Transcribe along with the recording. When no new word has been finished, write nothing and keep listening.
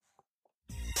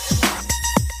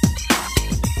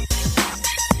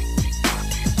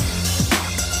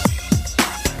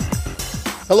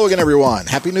Hello again, everyone.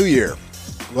 Happy New Year.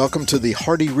 Welcome to the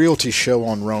Hardy Realty Show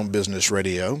on Rome Business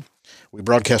Radio. We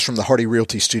broadcast from the Hardy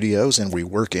Realty Studios, and we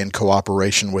work in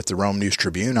cooperation with the Rome News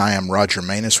Tribune. I am Roger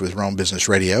Manus with Rome Business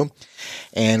Radio,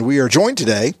 and we are joined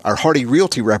today. Our Hardy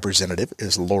Realty representative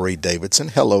is Lori Davidson.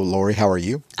 Hello, Lori. How are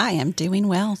you? I am doing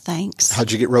well, thanks.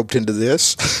 How'd you get roped into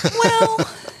this? Well,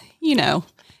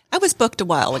 I was booked a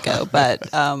while ago,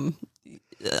 but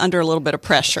under a little bit of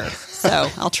pressure, so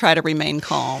I'll try to remain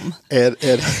calm. And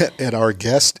our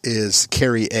guest is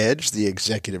Carrie Edge, the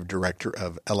Executive Director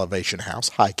of Elevation House.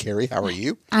 Hi, Carrie. How are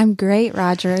you? I'm great,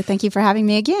 Roger. Thank you for having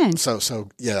me again. So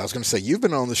yeah, I was going to say, you've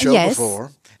been on the show before.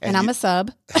 And I'm a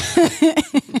sub.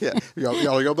 Yeah.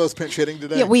 Y'all both pinch hitting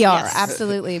today? Yeah, we are. Yes.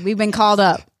 Absolutely. We've been called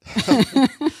up.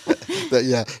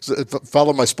 Yeah. So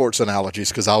follow my sports analogies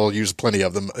because I will use plenty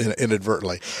of them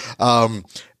inadvertently.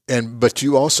 But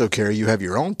you also, Carrie, you have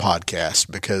your own podcast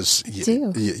because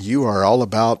you are all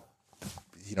about,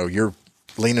 you're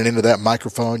leaning into that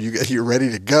microphone. You're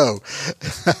ready to go.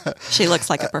 She looks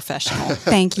like a professional.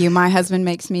 Thank you. My husband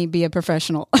makes me be a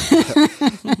professional.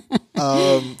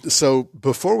 So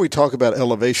before we talk about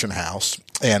Elevation House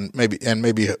and maybe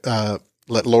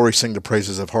let Lori sing the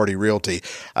praises of Hardy Realty,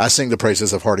 I sing the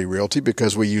praises of Hardy Realty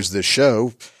because we use this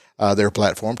show, their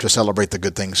platform, to celebrate the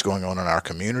good things going on in our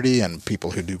community and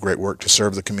people who do great work to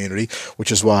serve the community,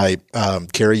 which is why,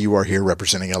 Carrie, you are here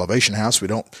representing Elevation House. We're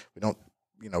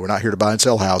not here to buy and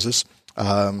sell houses,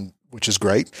 which is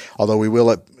great. Although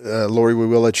Lori, we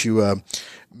will let you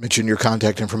mention your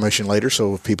contact information later.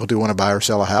 So if people do want to buy or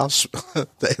sell a house,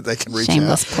 they can reach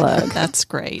Shameless out. plug. That's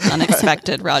great.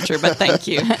 Unexpected, Roger, but thank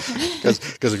you.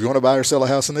 Because if you want to buy or sell a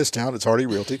house in this town, it's Hardy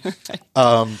Realty.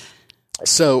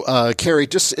 So, Carrie,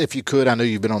 just if you could, I know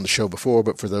you've been on the show before,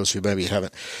 but for those who maybe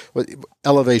haven't,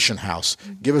 Elevation House,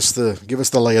 give us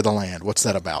the lay of the land. What's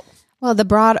that about? Well, the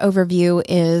broad overview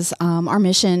is our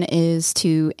mission is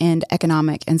to end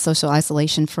economic and social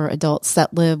isolation for adults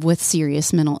that live with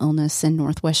serious mental illness in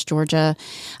Northwest Georgia.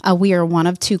 We are one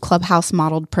of 2 clubhouse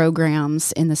modeled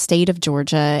programs in the state of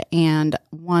Georgia and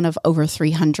one of over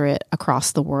 300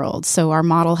 across the world. So our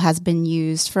model has been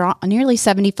used for nearly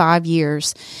 75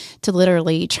 years to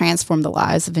literally transform the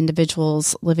lives of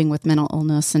individuals living with mental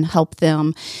illness and help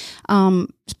them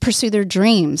pursue their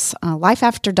dreams. Life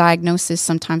after diagnosis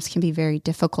sometimes can be very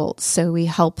difficult, so we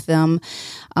help them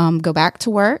go back to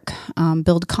work,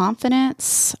 build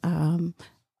confidence,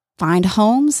 find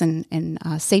homes and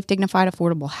safe, dignified,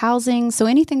 affordable housing. So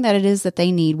anything that it is that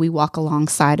they need, we walk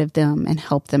alongside of them and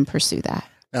help them pursue that.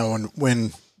 Now,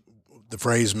 when the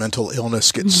phrase mental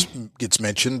illness gets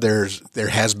mentioned, there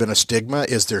has been a stigma.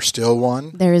 Is there still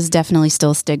one? There is definitely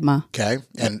still stigma. Okay.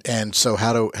 And so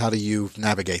how do you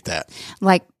navigate that?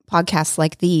 Like podcasts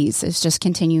like these is just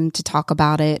continuing to talk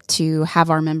about it, to have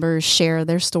our members share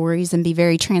their stories and be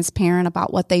very transparent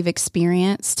about what they've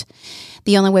experienced.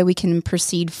 The only way we can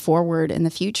proceed forward in the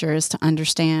future is to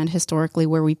understand historically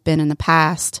where we've been in the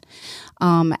past.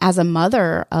 As a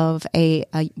mother of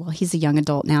he's a young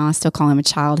adult now. I still call him a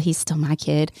child. He's still my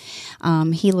kid.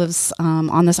 He lives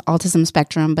on this autism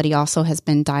spectrum, but he also has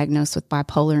been diagnosed with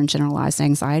bipolar and generalized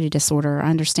anxiety disorder. I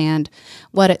understand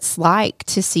what it's like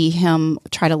to see him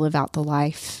try to live out the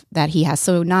life that he has.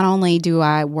 So not only do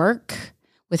I work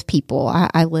with people,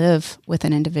 I live with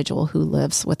an individual who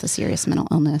lives with a serious mental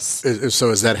illness. So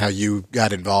is that how you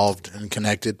got involved and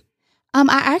connected? I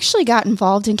actually got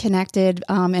involved and connected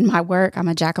in my work. I'm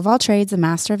a jack of all trades, a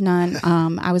master of none.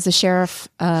 I was a sheriff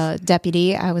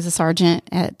deputy. I was a sergeant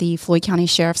at the Floyd County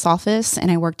Sheriff's Office, and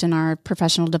I worked in our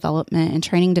professional development and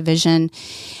training division.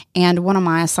 And one of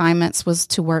my assignments was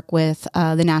to work with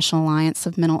the National Alliance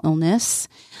of Mental Illness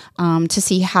to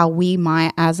see how we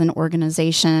might, as an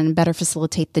organization, better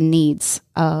facilitate the needs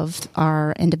of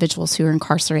our individuals who are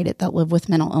incarcerated that live with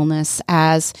mental illness.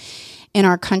 As in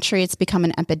our country, it's become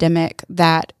an epidemic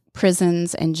that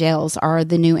prisons and jails are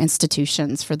the new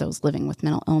institutions for those living with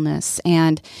mental illness.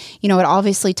 And, it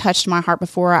obviously touched my heart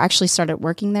before. I actually started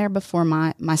working there before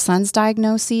my son's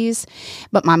diagnoses,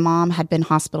 but my mom had been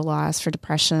hospitalized for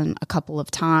depression a couple of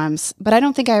times. But I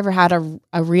don't think I ever had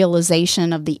a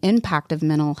realization of the impact of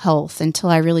mental health until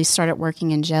I really started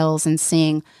working in jails and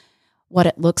seeing what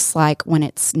it looks like when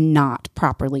it's not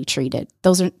properly treated.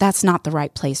 That's not the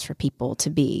right place for people to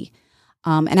be.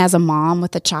 And as a mom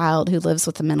with a child who lives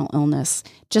with a mental illness,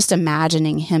 just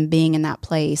imagining him being in that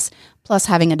place, plus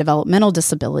having a developmental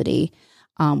disability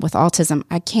with autism,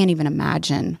 I can't even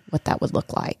imagine what that would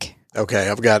look like. Okay,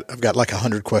 I've got like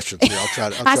 100 questions here. I'll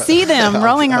try. I see them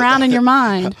rolling around in your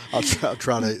mind. I'll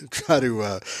try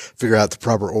to figure out the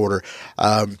proper order.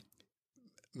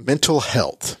 Mental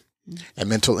health. and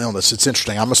mental illness. It's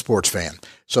interesting. I'm a sports fan.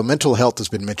 So mental health has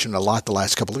been mentioned a lot the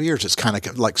last couple of years. It's kind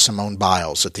of like Simone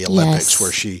Biles at the Olympics,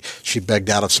 where she begged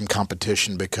out of some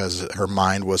competition because her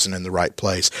mind wasn't in the right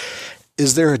place.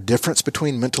 Is there a difference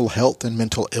between mental health and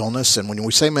mental illness? And when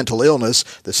we say mental illness,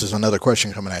 this is another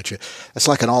question coming at you. It's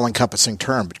like an all-encompassing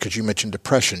term because you mentioned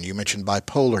depression, you mentioned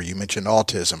bipolar, you mentioned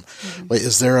autism. Mm-hmm.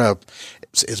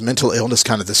 Is mental illness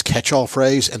kind of this catch-all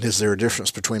phrase? And is there a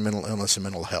difference between mental illness and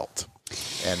mental health?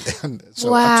 And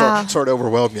so wow. I'm sort of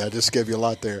overwhelmed you. I just gave you a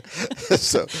lot there.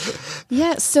 So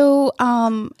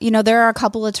there are a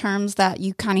couple of terms that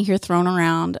you kind of hear thrown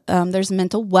around. There's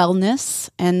mental wellness,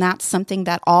 and that's something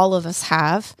that all of us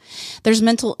have. There's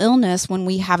mental illness when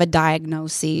we have a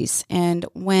diagnosis. And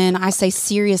when I say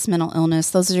serious mental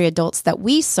illness, those are the adults that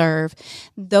we serve.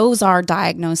 Those are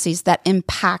diagnoses that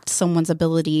impact someone's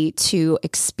ability to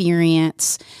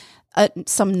experience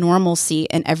some normalcy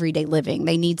in everyday living.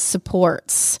 They need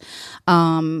supports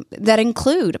that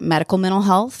include medical mental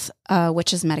health,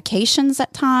 which is medications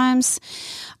at times,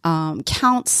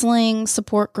 counseling,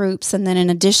 support groups, and then in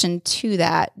addition to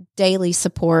that, daily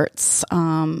supports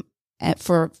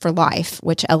for life,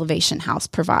 which Elevation House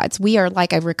provides. We are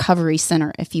like a recovery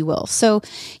center, if you will. So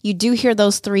you do hear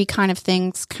those three kind of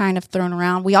things kind of thrown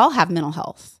around. We all have mental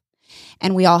health.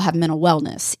 And we all have mental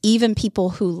wellness. Even people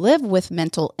who live with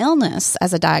mental illness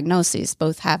as a diagnosis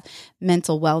both have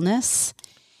mental wellness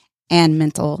and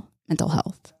mental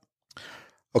health.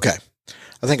 Okay.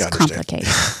 I think I understand.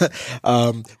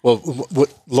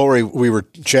 Complicated. Lori, we were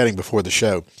chatting before the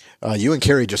show. You and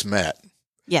Carrie just met.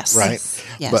 Yes. Right?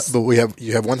 Yes. But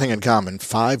you have one thing in common,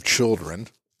 5 children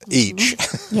each.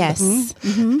 Yes.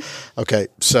 Mm-hmm. Okay.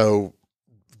 So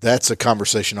that's a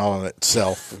conversation all in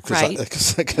itself. Right.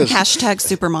 Hashtag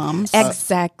supermoms.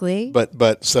 Exactly.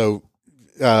 But so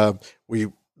the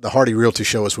Hardy Realty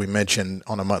Show, as we mentioned,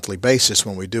 on a monthly basis,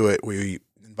 when we do it, we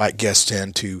invite guests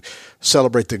in to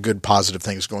celebrate the good, positive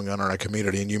things going on in our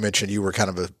community. And you mentioned you were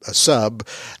kind of a sub,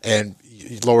 and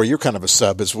Lori, you're kind of a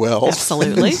sub as well.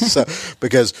 Absolutely. So,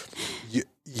 because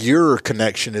your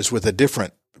connection is with a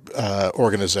different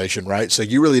organization, right? So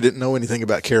you really didn't know anything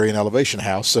about Carrie and Elevation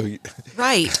House. So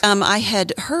right. I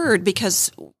had heard because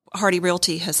Hardy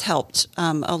Realty has helped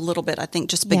a little bit, I think,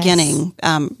 just beginning.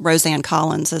 Yes. Roseanne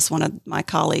Collins is one of my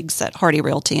colleagues at Hardy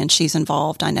Realty, and she's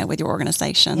involved, I know, with your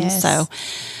organization. Yes. So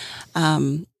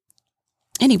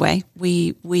anyway,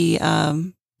 we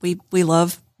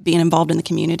love being involved in the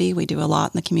community. We do a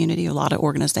lot in the community, a lot of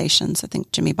organizations. I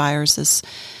think Jimmy Byers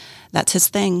that's his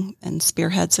thing, and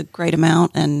spearheads a great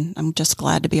amount, and I'm just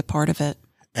glad to be a part of it.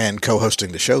 And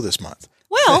co-hosting the show this month.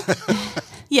 Well,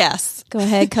 yes. Go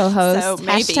ahead, co-host. So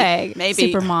maybe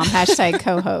Supermom, hashtag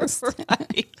co-host.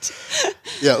 Right.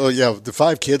 Yeah. The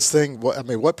 5 kids thing.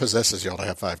 What possesses y'all to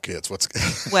have 5 kids?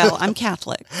 Well, I'm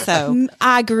Catholic, so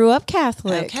I grew up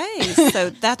Catholic. Okay,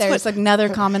 so there's another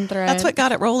common thread. That's what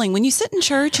got it rolling. When you sit in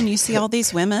church and you see all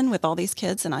these women with all these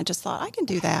kids, and I just thought I can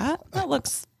do that. That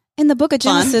looks. In the book of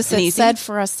Genesis, it easy. said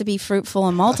for us to be fruitful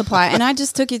and multiply, and I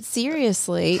just took it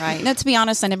seriously. Right. Now, to be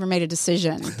honest, I never made a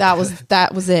decision. That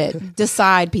was it.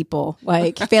 Decide, people.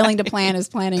 Like, failing to plan is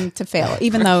planning to fail.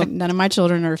 Even though none of my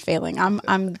children are failing,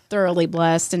 I'm thoroughly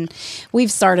blessed, and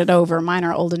we've started over. Mine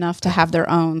are old enough to have their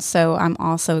own, so I'm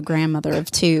also a grandmother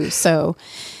of 2. So.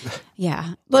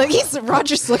 Yeah. Look,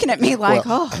 Roger's looking at me like,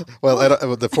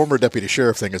 the former deputy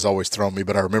sheriff thing has always thrown me,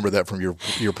 but I remember that from your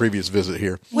previous visit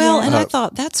here. Well, and I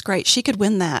thought, that's great. She could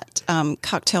win that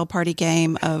cocktail party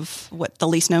game of what the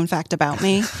least known fact about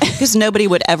me, because nobody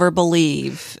would ever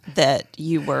believe that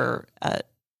you were a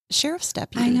sheriff's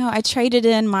deputy. I know. I traded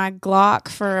in my Glock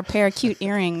for a pair of cute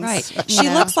earrings. Right. She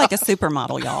looks like a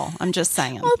supermodel, y'all. I'm just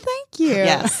saying. Well, thank you.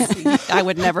 Yes. I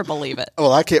would never believe it.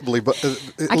 Well, I can't believe. I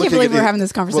can't believe we're having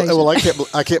this conversation. Well,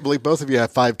 I can't believe both of you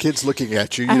have 5 kids looking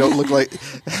at you. You don't look like.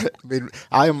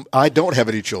 I don't have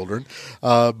any children,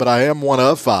 but I am one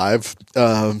of 5.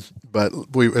 But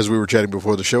as we were chatting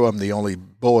before the show, I'm the only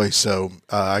boy, so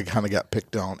I kind of got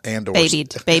picked on and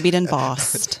babied and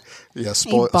bossed. Yeah,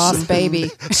 boss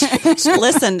baby.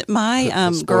 Listen,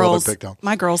 my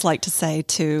girls like to say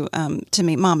to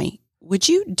me, "Mommy, would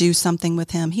you do something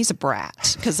with him? He's a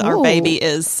brat," because our baby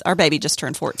just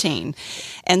turned 14,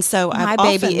 and so my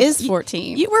baby is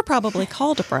 14. You were probably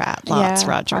called a brat, lots,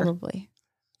 Roger. Probably.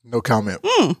 No comment.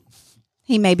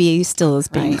 He maybe still is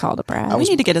being called a brat. We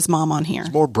need to get his mom on here.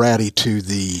 It's more bratty to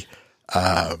the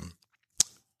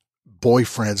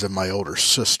boyfriends of my older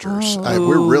sisters.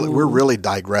 We're really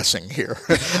digressing here,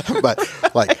 but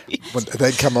like when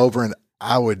they'd come over and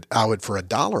I would for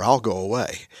 $1, I'll go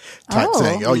away type Oh.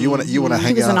 thing. Oh, you want to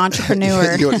hang He was out? an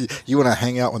entrepreneur. you want to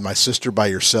hang out with my sister by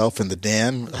yourself in the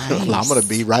den? Well, I'm going to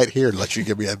be right here. Let you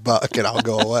give me $1 and I'll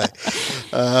go away.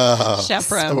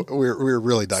 Chaperone. So we're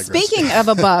really digressing. Speaking of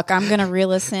 $1, I'm going to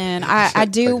reel us in. I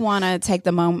do want to take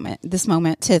this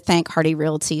moment to thank Hardy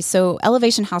Realty. So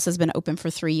Elevation House has been open for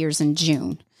 3 years in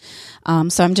June.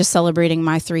 So I'm just celebrating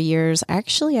my 3 years.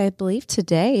 Actually, I believe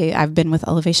today I've been with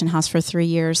Elevation House for 3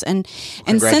 years, and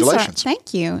Congratulations.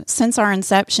 thank you. Since our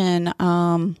inception,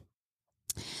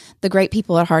 the great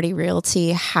people at Hardy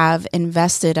Realty have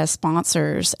invested as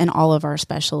sponsors in all of our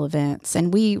special events,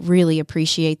 and we really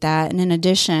appreciate that. And in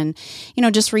addition,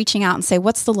 just reaching out and say,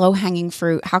 what's the low hanging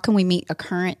fruit? How can we meet a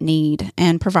current need?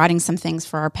 And providing some things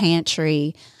for our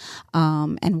pantry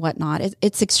and whatnot.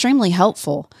 It's extremely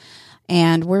helpful.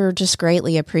 And we're just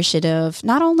greatly appreciative,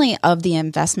 not only of the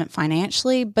investment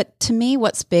financially, but to me,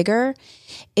 what's bigger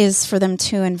is for them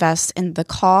to invest in the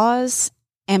cause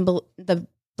and the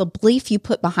belief you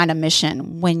put behind a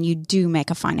mission when you do make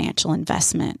a financial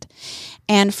investment.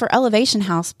 And for Elevation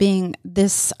House being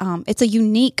this, it's a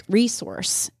unique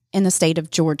resource in the state of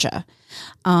Georgia.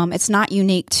 It's not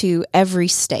unique to every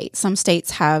state. Some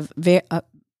states have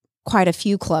quite a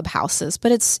few clubhouses,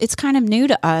 but it's kind of new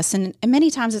to us. And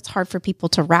many times it's hard for people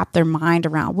to wrap their mind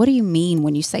around, what do you mean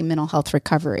when you say mental health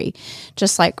recovery?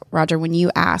 Just like, Roger, when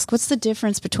you ask, what's the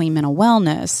difference between mental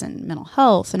wellness and mental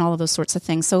health and all of those sorts of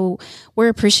things? So we're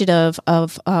appreciative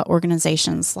of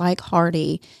organizations like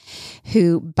Hardy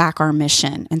who back our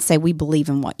mission and say, we believe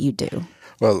in what you do.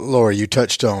 Well, Laura, you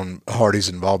touched on Hardy's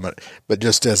involvement, but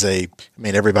just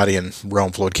everybody in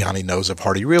Rome, Floyd County knows of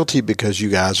Hardy Realty because you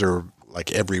guys are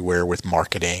like everywhere with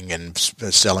marketing and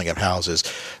selling of houses.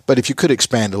 But if you could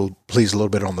expand, please, a little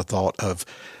bit on the thought of,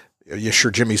 yeah,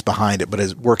 sure, Jimmy's behind it, but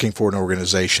is working for an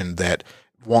organization that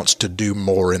wants to do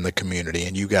more in the community,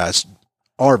 and you guys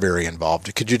are very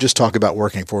involved. Could you just talk about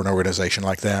working for an organization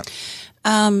like that?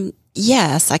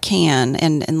 Yes, I can.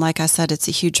 And like I said, it's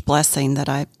a huge blessing that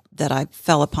I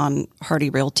fell upon Hardy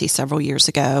Realty several years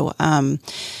ago.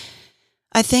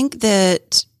 I think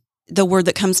that the word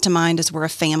that comes to mind is we're a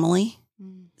family.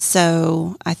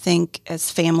 So I think as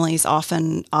families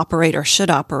often operate or should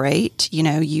operate,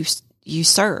 you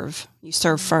serve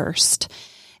first.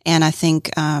 And I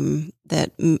think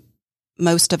that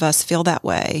most of us feel that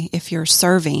way. If you're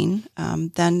serving,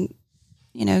 then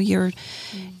your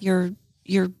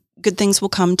good things will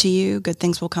come to you. Good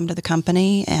things will come to the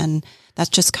company, and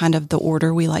that's just kind of the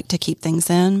order we like to keep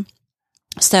things in.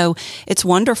 So it's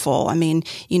wonderful. I mean,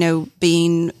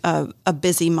 being a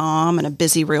busy mom and a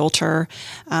busy realtor,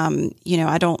 I'm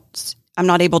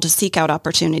not able to seek out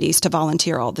opportunities to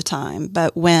volunteer all the time.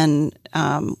 But when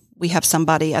we have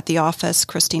somebody at the office,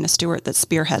 Christina Stewart, that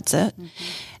spearheads it,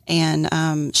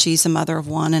 and she's a mother of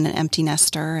one and an empty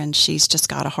nester, and she's just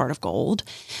got a heart of gold.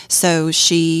 So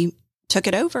she took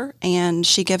it over, and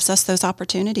she gives us those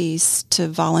opportunities to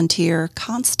volunteer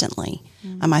constantly.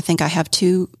 I think I have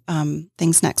 2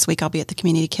 things next week. I'll be at the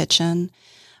community kitchen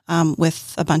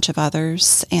with a bunch of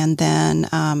others, and then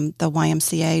the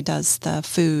YMCA does the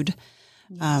food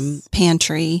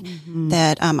pantry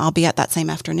that I'll be at that same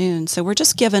afternoon. So we're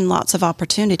just given lots of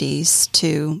opportunities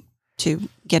to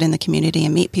get in the community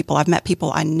and meet people. I've met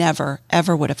people I never,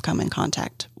 ever would have come in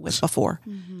contact with before.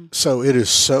 So it is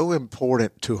so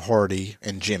important to Hardy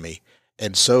and Jimmy,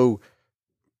 and so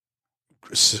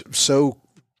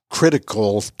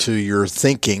critical to your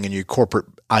thinking and your corporate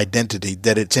identity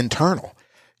that it's internal.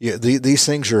 These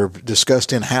things are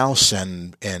discussed in house,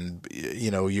 and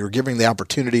you're giving the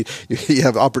opportunity. You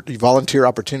have volunteer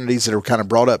opportunities that are kind of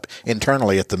brought up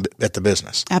internally at the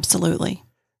business. Absolutely.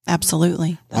 That's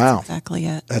wow. Exactly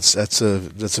it. That's a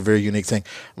very unique thing.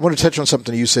 I want to touch on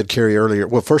something you said, Carrie, earlier.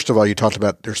 Well, first of all, you talked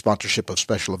about their sponsorship of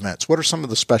special events. What are some of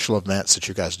the special events that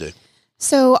you guys do?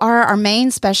 So our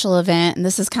main special event, and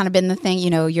this has kind of been the thing,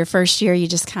 your first year, you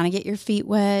just kind of get your feet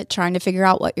wet, trying to figure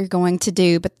out what you're going to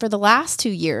do. But for the last 2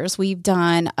 years, we've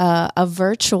done a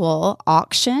virtual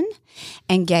auction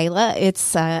and gala.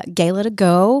 It's gala to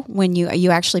go when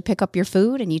you actually pick up your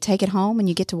food and you take it home, and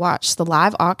you get to watch the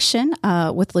live auction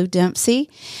with Lou Dempsey,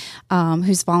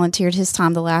 who's volunteered his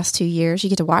time the last 2 years. You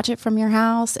get to watch it from your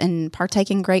house and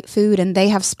partake in great food, and they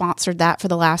have sponsored that for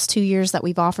the last 2 years that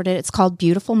we've offered it. It's called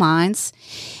Beautiful Minds.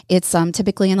 It's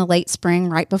typically in the late spring,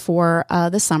 right before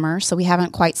the summer, so we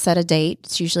haven't quite set a date.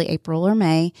 It's usually April or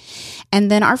May. And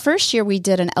then our first year, we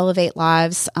did an Elevate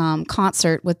Lives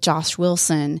concert with Josh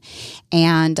Wilson,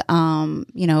 and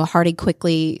Hardy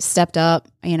quickly stepped up,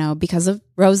 because of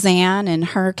Roseanne and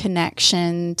her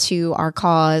connection to our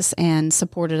cause and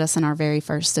supported us in our very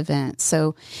first event.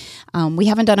 So we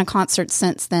haven't done a concert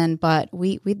since then, but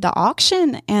we the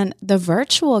auction and the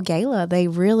virtual gala,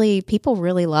 people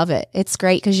really love it. It's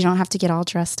great because you don't have to get all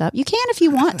dressed up. You can if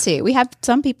you want to. We have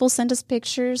some people send us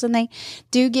pictures and they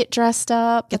do get dressed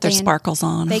up. Get their sparkles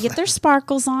on. They get their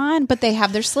sparkles on, but they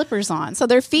have their slippers on. So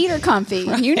their feet are comfy.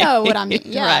 Right. You know what I mean.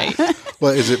 Yeah. Right.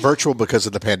 Well, is it virtual because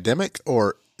of the pandemic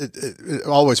or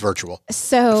always virtual?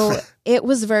 So it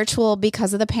was virtual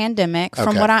because of the pandemic.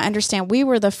 From what I understand, we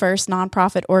were the first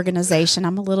nonprofit organization.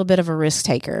 I'm a little bit of a risk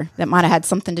taker. That might have had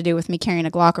something to do with me carrying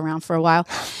a Glock around for a while.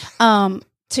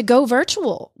 To go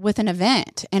virtual with an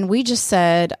event. And we just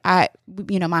said,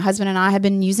 my husband and I had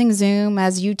been using Zoom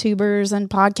as YouTubers and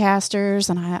podcasters,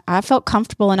 and I felt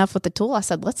comfortable enough with the tool. I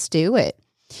said, let's do it.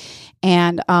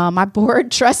 And my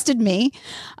board trusted me,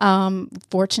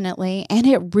 fortunately, and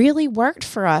it really worked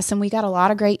for us. And we got a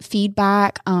lot of great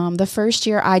feedback. The first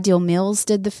year, Ideal Meals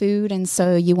did the food. And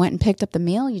so you went and picked up the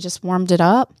meal. You just warmed it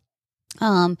up.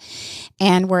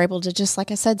 And we're able to just, like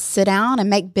I said, sit down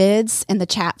and make bids in the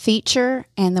chat feature.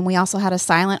 And then we also had a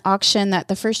silent auction that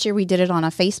the first year we did it on a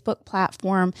Facebook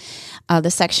platform. The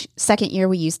second year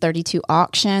we used 32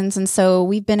 auctions. And so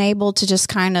we've been able to just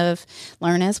kind of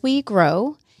learn as we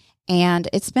grow. And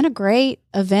it's been a great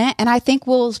event. And I think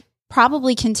we'll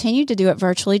probably continue to do it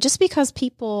virtually just because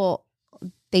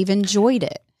they've enjoyed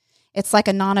it. It's like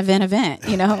a non-event event,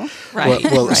 you know? Right.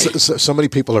 Well, right. So many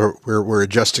people we're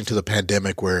adjusting to the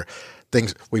pandemic where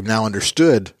we've now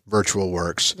understood virtual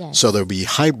works. Yes. So there'll be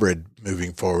hybrid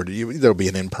moving forward. There'll be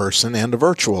an in-person and a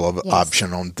virtual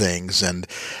option on things. And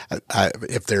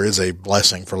if there is a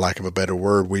blessing, for lack of a better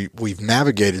word, we've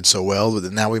navigated so well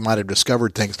that now we might have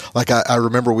discovered things. Like I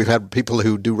remember we've had people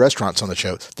who do restaurants on the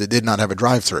show that did not have a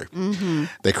drive-through. Mm-hmm.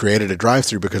 They created a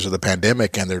drive-through because of the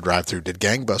pandemic, and their drive-through did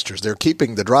gangbusters. They're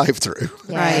keeping the drive-through.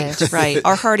 Yes. Right.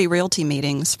 Our Hardy Realty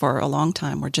meetings for a long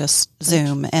time were just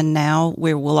Zoom, and now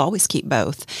we'll always keep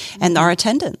both. Mm-hmm. And our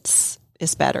attendance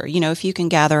is better. If you can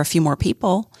gather a few more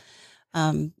people,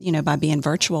 by being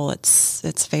virtual, it's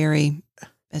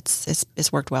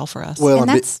worked well for us. Well,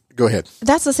 go ahead.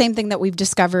 That's the same thing that we've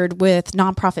discovered with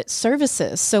nonprofit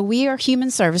services. So we are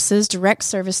human services, direct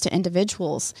service to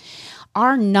individuals.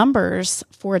 Our numbers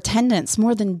for attendance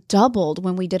more than doubled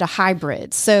when we did a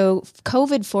hybrid. So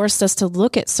COVID forced us to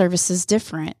look at services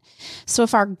different. So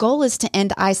if our goal is to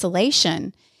end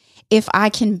isolation, if I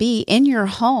can be in your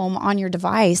home on your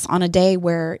device on a day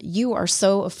where you are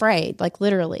so afraid, like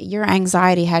literally your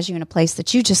anxiety has you in a place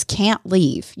that you just can't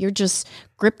leave, you're just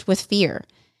gripped with fear,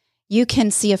 you can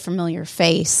see a familiar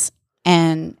face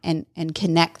and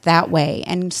connect that way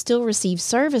and still receive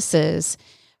services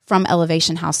from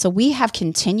Elevation House. So we have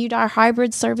continued our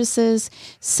hybrid services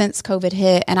since COVID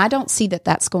hit, and I don't see that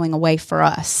that's going away for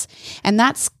us. And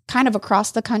that's kind of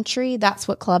across the country. That's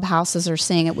what clubhouses are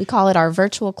seeing it. We call it our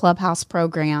virtual clubhouse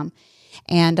program.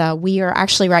 And we are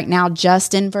actually right now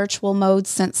just in virtual mode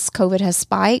since COVID has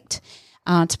spiked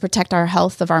to protect our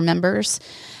health of our members.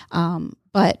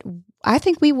 But I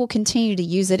think we will continue to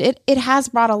use it. It has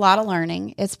brought a lot of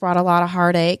learning. It's brought a lot of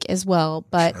heartache as well.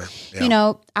 But, sure.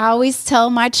 Yeah. I always tell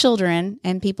my children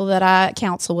and people that I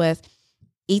counsel with,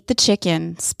 eat the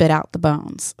chicken, spit out the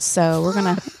bones. So we're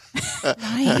going to...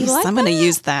 Nice. I'm going to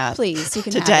use that. Please, you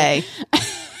can today.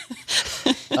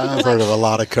 I've heard of a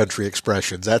lot of country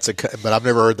expressions. But I've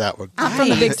never heard that one. I'm from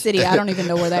the big city. I don't even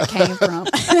know where that came from.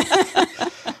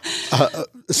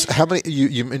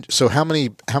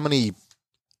 How many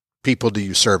people do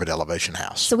you serve at Elevation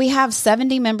House? So we have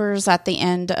 70 members at the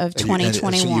end of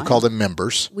 2021. So you call them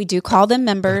members? We do call them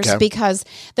members because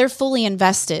they're fully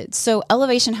invested. So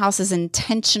Elevation House is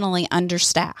intentionally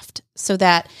understaffed so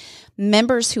that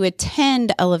members who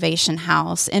attend Elevation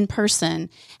House in person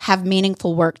have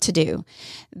meaningful work to do.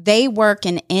 They work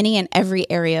in any and every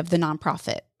area of the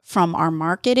nonprofit. From our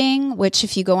marketing, which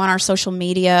if you go on our social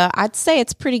media, I'd say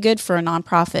it's pretty good for a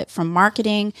nonprofit, from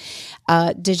marketing,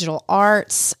 digital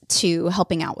arts, to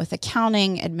helping out with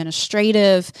accounting,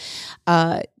 administrative,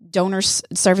 donor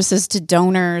services to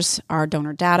donors, our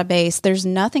donor database. There's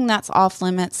nothing that's off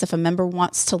limits. If a member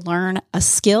wants to learn a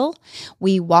skill,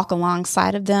 we walk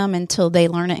alongside of them until they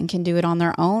learn it and can do it on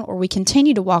their own, or we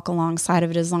continue to walk alongside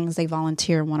of it as long as they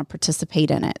volunteer and want to participate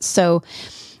in it. So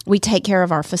we take care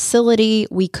of our facility.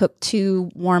 We cook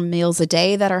 2 warm meals a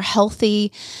day that are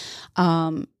healthy.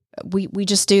 We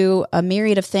just do a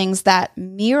myriad of things that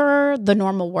mirror the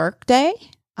normal work day.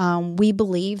 We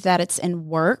believe that it's in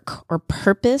work or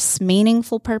purpose,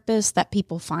 meaningful purpose, that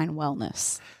people find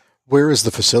wellness. Where is the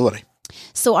facility?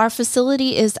 So our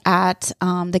facility is at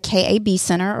the KAB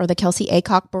Center, or the Kelsey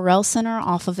Aycock Burrell Center,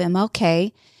 off of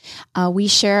MLK. We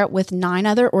share it with 9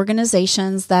 other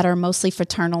organizations that are mostly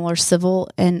fraternal or civil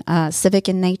and civic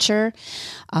in nature.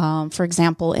 For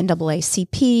example,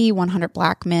 NAACP, 100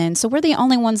 Black Men. So we're the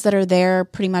only ones that are there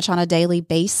pretty much on a daily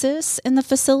basis in the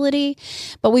facility,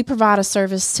 but we provide a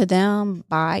service to them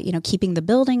by, keeping the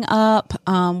building up.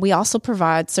 We also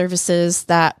provide services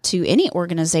that to any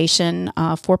organization,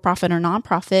 for-profit or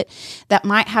nonprofit, that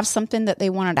might have something that they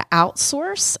wanted to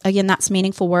outsource. Again, that's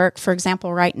meaningful work. For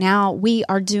example, right now we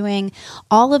are doing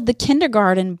all of the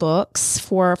kindergarten books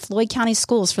for Floyd County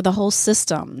schools for the whole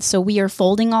system. So we are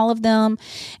folding all of them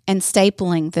and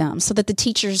stapling them so that the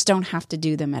teachers don't have to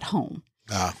do them at home.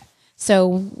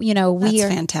 So, That's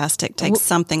fantastic. Takes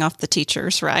something off the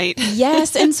teachers, right?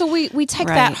 Yes. And so we take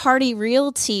Right. that Hardy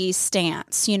Realty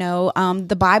stance.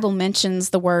 The Bible mentions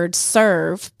the word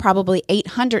serve probably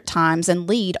 800 times and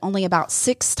lead only about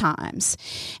 6 times.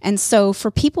 And so for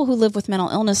people who live with mental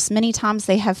illness, many times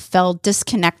they have felt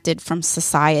disconnected from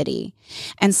society.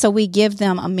 And so we give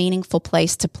them a meaningful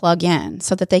place to plug in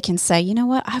so that they can say, you know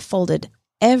what, I folded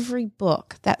every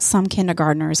book that some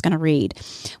kindergartner is going to read.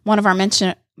 One of our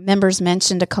members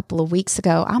mentioned a couple of weeks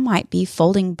ago, I might be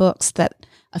folding books that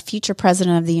a future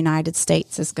president of the United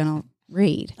States is going to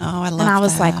read. Oh, I love that. And I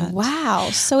was like, wow.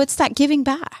 So it's that giving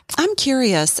back. I'm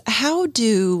curious, how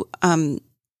do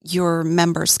your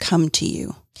members come to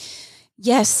you?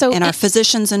 Yes. So And are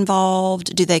physicians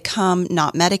involved? Do they come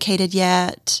not medicated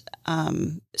yet?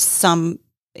 Some,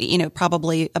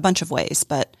 probably a bunch of ways,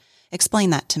 but explain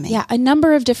that to me. Yeah, a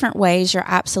number of different ways. You're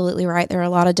absolutely right. There are a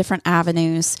lot of different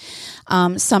avenues.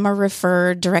 Some are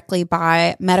referred directly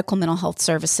by medical mental health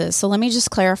services. So let me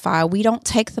just clarify. We don't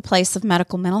take the place of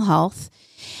medical mental health.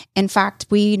 In fact,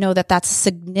 we know that that's a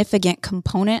significant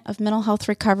component of mental health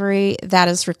recovery that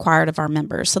is required of our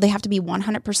members. So they have to be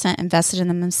 100% invested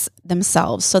in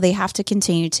themselves. So they have to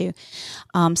continue to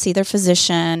see their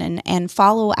physician and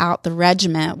follow out the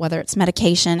regimen, whether it's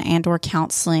medication and or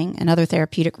counseling and other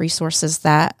therapeutic resources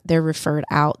that they're referred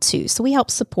out to. So we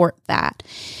help support that.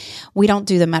 We don't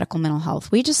do the medical mental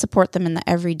health. We just support them in the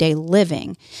everyday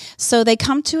living. So they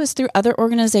come to us through other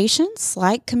organizations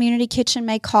like Community Kitchen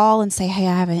may call and say, hey,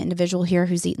 I have an individual here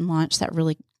who's eating lunch that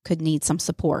really could need some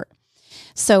support.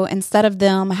 So instead of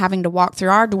them having to walk through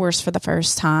our doors for the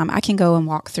first time, I can go and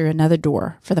walk through another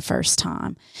door for the first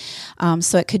time.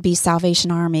 So it could be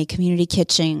Salvation Army, Community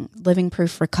Kitchen, Living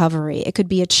Proof Recovery. It could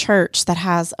be a church that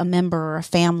has a member or a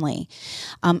family.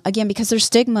 Again, because there's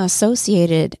stigma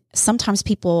associated, sometimes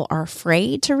people are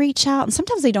afraid to reach out, and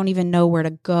sometimes they don't even know where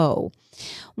to go.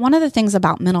 One of the things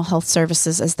about mental health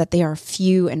services is that they are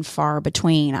few and far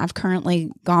between. I've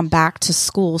currently gone back to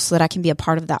school so that I can be a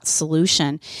part of that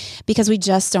solution because we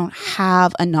just don't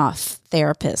have enough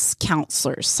therapists,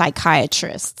 counselors,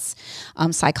 psychiatrists,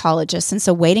 psychologists. And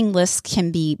so waiting lists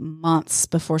can be months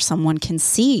before someone can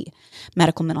see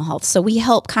medical mental health. So we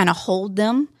help kind of hold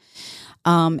them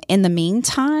in the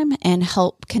meantime and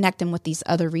help connect them with these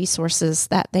other resources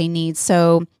that they need.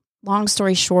 So long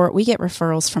story short, we get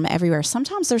referrals from everywhere.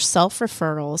 Sometimes they're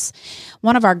self-referrals.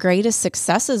 One of our greatest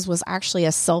successes was actually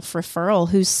a self-referral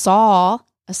who saw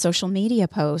a social media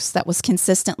post that was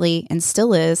consistently, and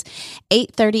still is,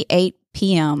 8:38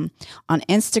 p.m. on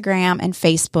Instagram and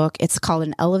Facebook. It's called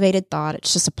an elevated thought.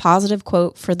 It's just a positive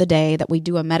quote for the day that we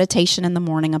do a meditation in the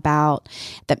morning about,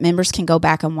 that members can go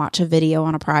back and watch a video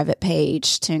on a private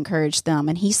page to encourage them.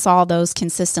 And he saw those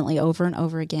consistently over and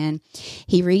over again.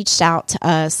 He reached out to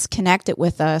us, connected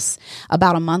with us.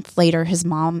 About a month later, his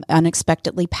mom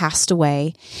unexpectedly passed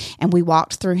away, and we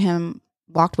walked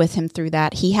with him through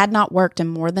that. He had not worked in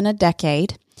more than a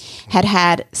decade,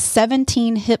 had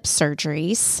 17 hip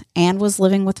surgeries, and was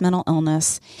living with mental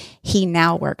illness. He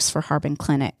now works for Harbin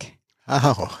Clinic.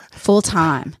 Oh, Full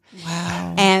time.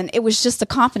 Wow. And it was just a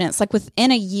confidence. Like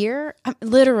within a year,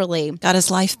 literally, Got his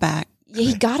life back.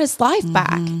 he got his life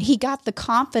back. He got the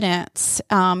confidence.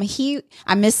 I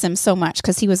miss him so much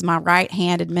because he was my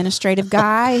right-hand administrative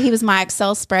guy. He was my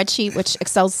Excel spreadsheet, which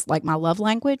Excel's like my love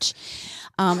language.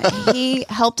 He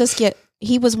helped us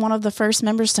he was one of the first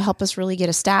members to help us really get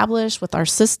established with our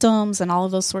systems and all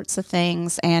of those sorts of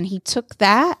things. And he took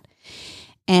that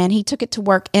and he took it to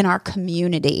work in our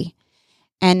community.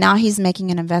 And now he's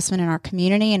making an investment in our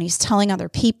community, and he's telling other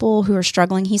people who are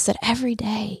struggling. He said every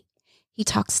day he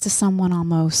talks to someone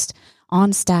almost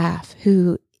on staff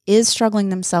who is struggling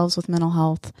themselves with mental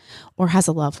health or has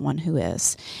a loved one who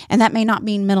is. And that may not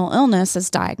mean mental illness as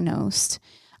diagnosed,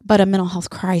 but a mental health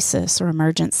crisis or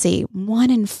emergency. 1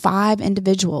 in 5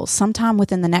 individuals, sometime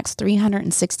within the next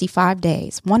 365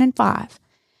 days, 1 in 5,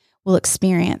 will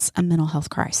experience a mental health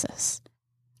crisis.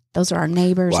 Those are our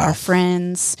neighbors, Wow. our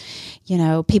friends,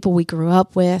 people we grew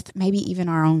up with, maybe even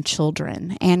our own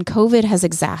children. And COVID has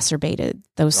exacerbated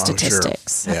those Oh, sure.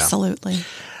 statistics. Yeah. Absolutely.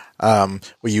 Well,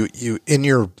 you in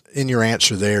your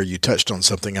answer there, you touched on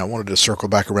something I wanted to circle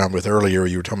back around with earlier.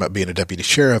 You were talking about being a deputy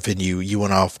sheriff, and you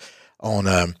went off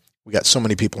on we got so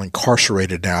many people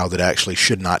incarcerated now that actually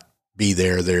should not be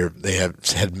there. They have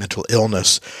had mental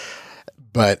illness,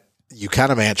 but you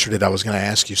kind of answered it. I was going to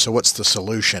ask you, so what's the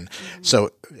solution? Mm-hmm.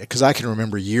 So, because I can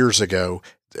remember years ago,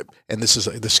 and this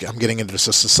I'm getting into this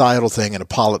a societal thing and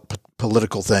a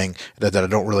political thing that I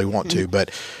don't really want to,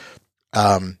 but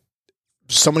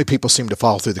so many people seem to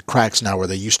fall through the cracks now where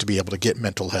they used to be able to get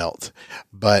mental health,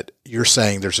 but you're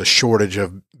saying there's a shortage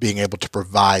of being able to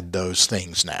provide those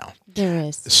things now. There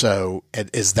is. So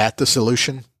is that the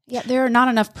solution? Yeah, there are not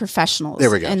enough professionals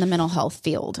in the mental health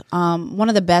field. One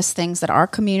of the best things that our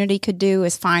community could do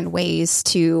is find ways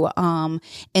to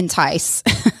entice,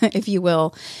 if you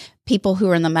will, people who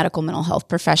are in the medical mental health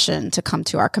profession to come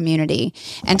to our community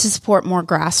and to support more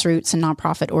grassroots and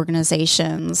nonprofit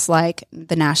organizations like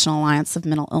the National Alliance of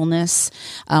Mental Illness,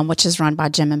 which is run by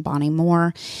Jim and Bonnie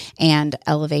Moore, and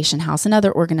Elevation House and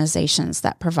other organizations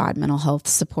that provide mental health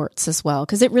supports as well.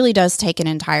 Because it really does take an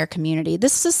entire community.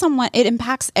 This is it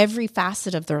impacts every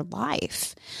facet of their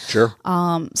life. Sure.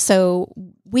 So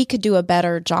we could do a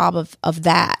better job of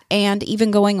that. And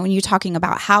even when you're talking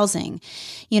about housing,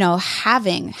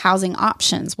 having housing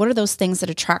options, what are those things that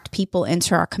attract people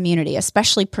into our community,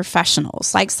 especially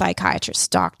professionals like psychiatrists,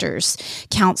 doctors,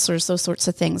 counselors, those sorts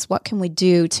of things? What can we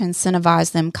do to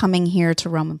incentivize them coming here to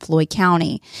Rome and Floyd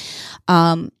County?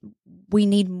 We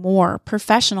need more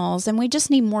professionals, and we just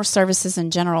need more services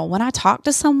in general. When I talk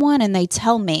to someone and they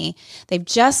tell me they've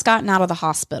just gotten out of the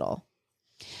hospital,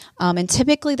 and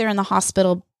typically they're in the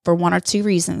hospital for one or two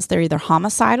reasons. They're either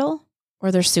homicidal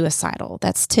or they're suicidal.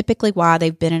 That's typically why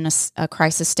they've been in a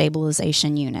crisis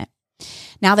stabilization unit.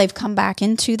 Now they've come back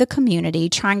into the community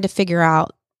trying to figure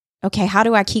out, okay, how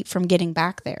do I keep from getting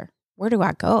back there? Where do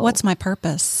I go? What's my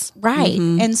purpose? Right.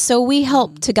 Mm-hmm. And so we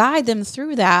help to guide them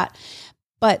through that.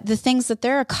 But the things that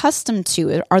they're accustomed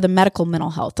to are the medical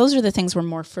mental health. Those are the things we're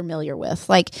more familiar with.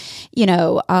 Like,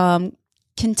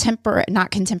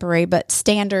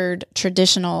 standard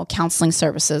traditional counseling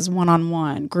services,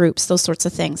 one-on-one groups, those sorts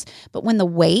of things. But when the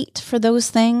wait for those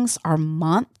things are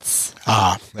months.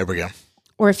 There we go.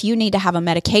 Or if you need to have a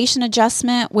medication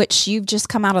adjustment, which you've just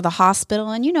come out of the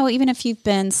hospital, and even if you've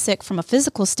been sick from a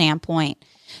physical standpoint,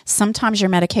 sometimes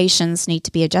your medications need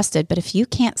to be adjusted. But if you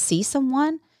can't see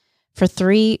someone for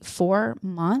 3-4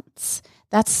 months,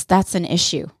 that's an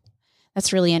issue.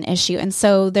 That's really an issue. And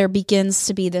so there begins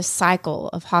to be this cycle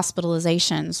of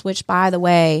hospitalizations, which, by the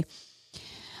way,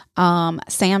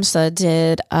 SAMHSA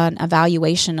did an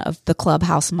evaluation of the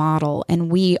Clubhouse model,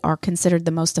 and we are considered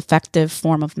the most effective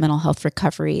form of mental health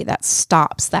recovery that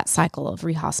stops that cycle of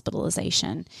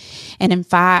rehospitalization. And in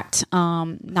fact,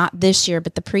 not this year,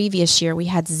 but the previous year, we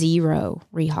had 0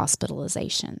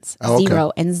 rehospitalizations,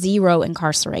 0 and 0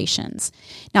 incarcerations.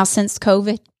 Now, since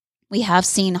COVID, we have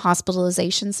seen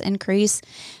hospitalizations increase,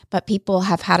 but people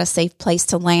have had a safe place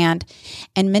to land.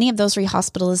 And many of those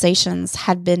rehospitalizations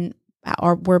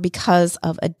were because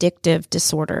of addictive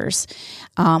disorders,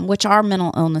 which are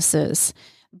mental illnesses,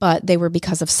 but they were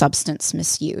because of substance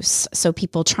misuse. So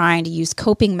people trying to use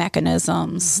coping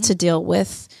mechanisms to deal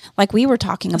with, like we were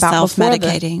talking about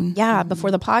self-medicating.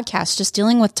 Before the podcast, just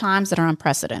dealing with times that are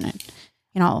unprecedented.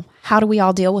 How do we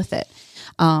all deal with it?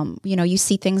 You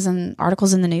see things in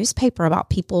articles in the newspaper about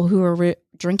people who are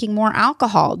drinking more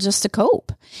alcohol just to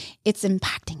cope. It's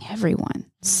impacting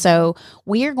everyone. So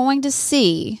we are going to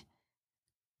see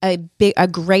a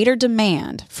greater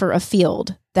demand for a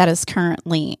field that is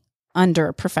currently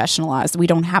under professionalized. We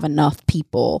don't have enough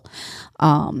people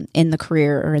in the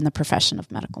career or in the profession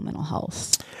of medical mental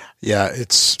health. Yeah,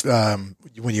 it's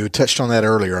when you touched on that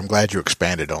earlier, I'm glad you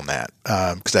expanded on that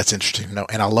because that's interesting to know.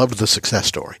 And I loved the success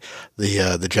story.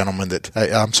 The gentleman that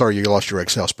I'm sorry you lost your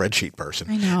Excel spreadsheet person.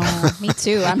 I know, me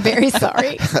too. I'm very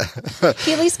sorry.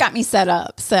 He at least got me set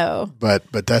up. So, but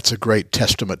that's a great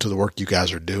testament to the work you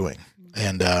guys are doing.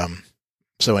 And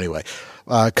so anyway,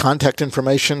 contact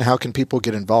information. How can people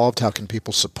get involved? How can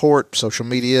people support social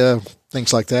media?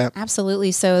 Things like that.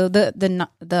 Absolutely. So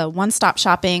the one-stop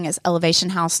shopping is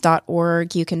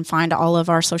elevationhouse.org. You can find all of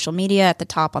our social media at the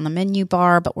top on the menu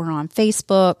bar, but we're on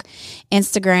Facebook,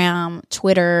 Instagram,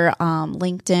 Twitter,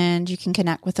 LinkedIn. You can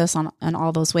connect with us on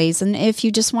all those ways. And if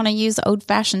you just want to use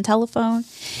old-fashioned telephone,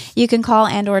 you can call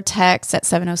and or text at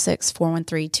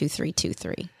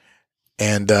 706-413-2323.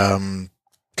 And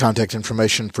contact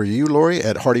information for you, Lori,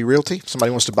 at Hardy Realty.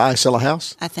 Somebody wants to buy, sell a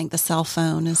house. I think the cell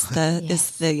phone is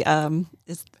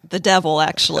is the devil,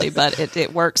 actually, but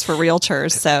it works for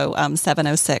realtors. So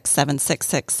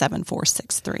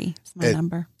 706-766-7463 is my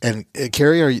number. And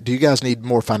Carrie, do you guys need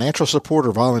more financial support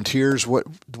or volunteers? What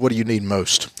do you need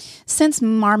most? Since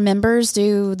our members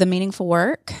do the meaningful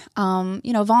work,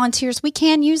 volunteers, we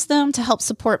can use them to help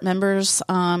support members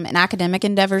in academic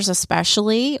endeavors,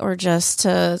 especially, or just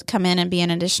to come in and be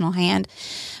an additional hand.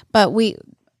 But we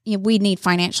need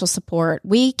financial support.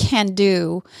 We can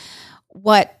do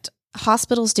what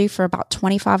hospitals do for about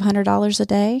 $2,500 a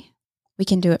day. We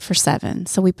can do it for $7.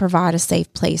 So we provide a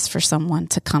safe place for someone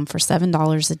to come for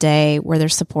 $7 a day where they're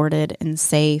supported and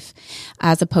safe,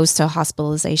 as opposed to a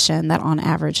hospitalization that on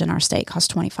average in our state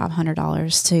costs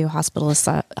 $2,500 to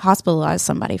hospitalize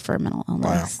somebody for a mental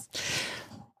illness. Wow.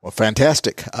 Well,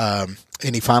 fantastic.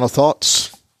 Any final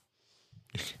thoughts?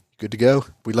 Good to go?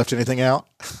 We left anything out?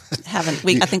 Haven't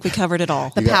we? I think we covered it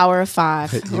all. The power of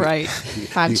 5. Right.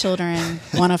 5 children,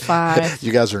 1 of 5.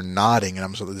 You guys are nodding,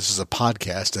 and this is a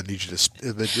podcast. I need you to.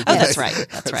 Oh, that's right.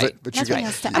 That's right. But Nothing you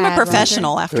else to I'm a add,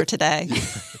 professional Roger. after today.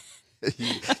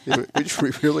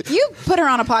 really. You put her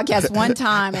on a podcast one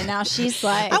time, and now she's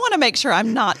like, I want to make sure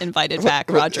I'm not invited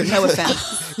back, Roger. No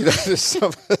offense.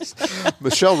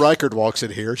 Michelle Reichard walks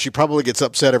in here. She probably gets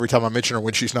upset every time I mention her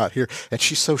when she's not here, and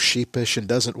she's so sheepish and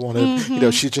doesn't want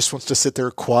to. She just wants to sit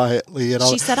there quietly and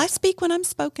all. She said, "I speak when I'm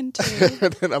spoken to."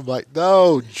 And then I'm like,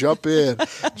 no, jump in,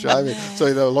 chime in. So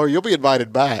Lori, you'll be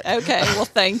invited back. Okay, well,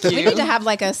 thank we need you. to have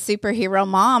like a superhero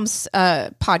moms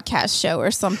podcast show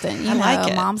or something. I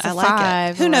like it. Moms I of like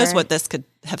 5. it. Who knows or- what this could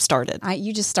have started?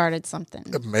 You just started something.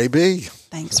 Maybe.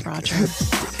 Thanks, Roger.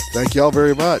 Thank you all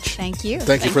very much. Thank you.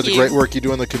 Thank you for the you. great work you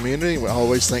do in the community. We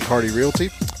always thank Hardy Realty.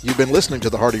 You've been listening to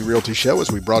the Hardy Realty Show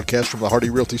as we broadcast from the Hardy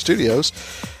Realty Studios.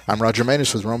 I'm Roger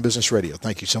Manus with Rome Business Radio.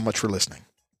 Thank you so much for listening.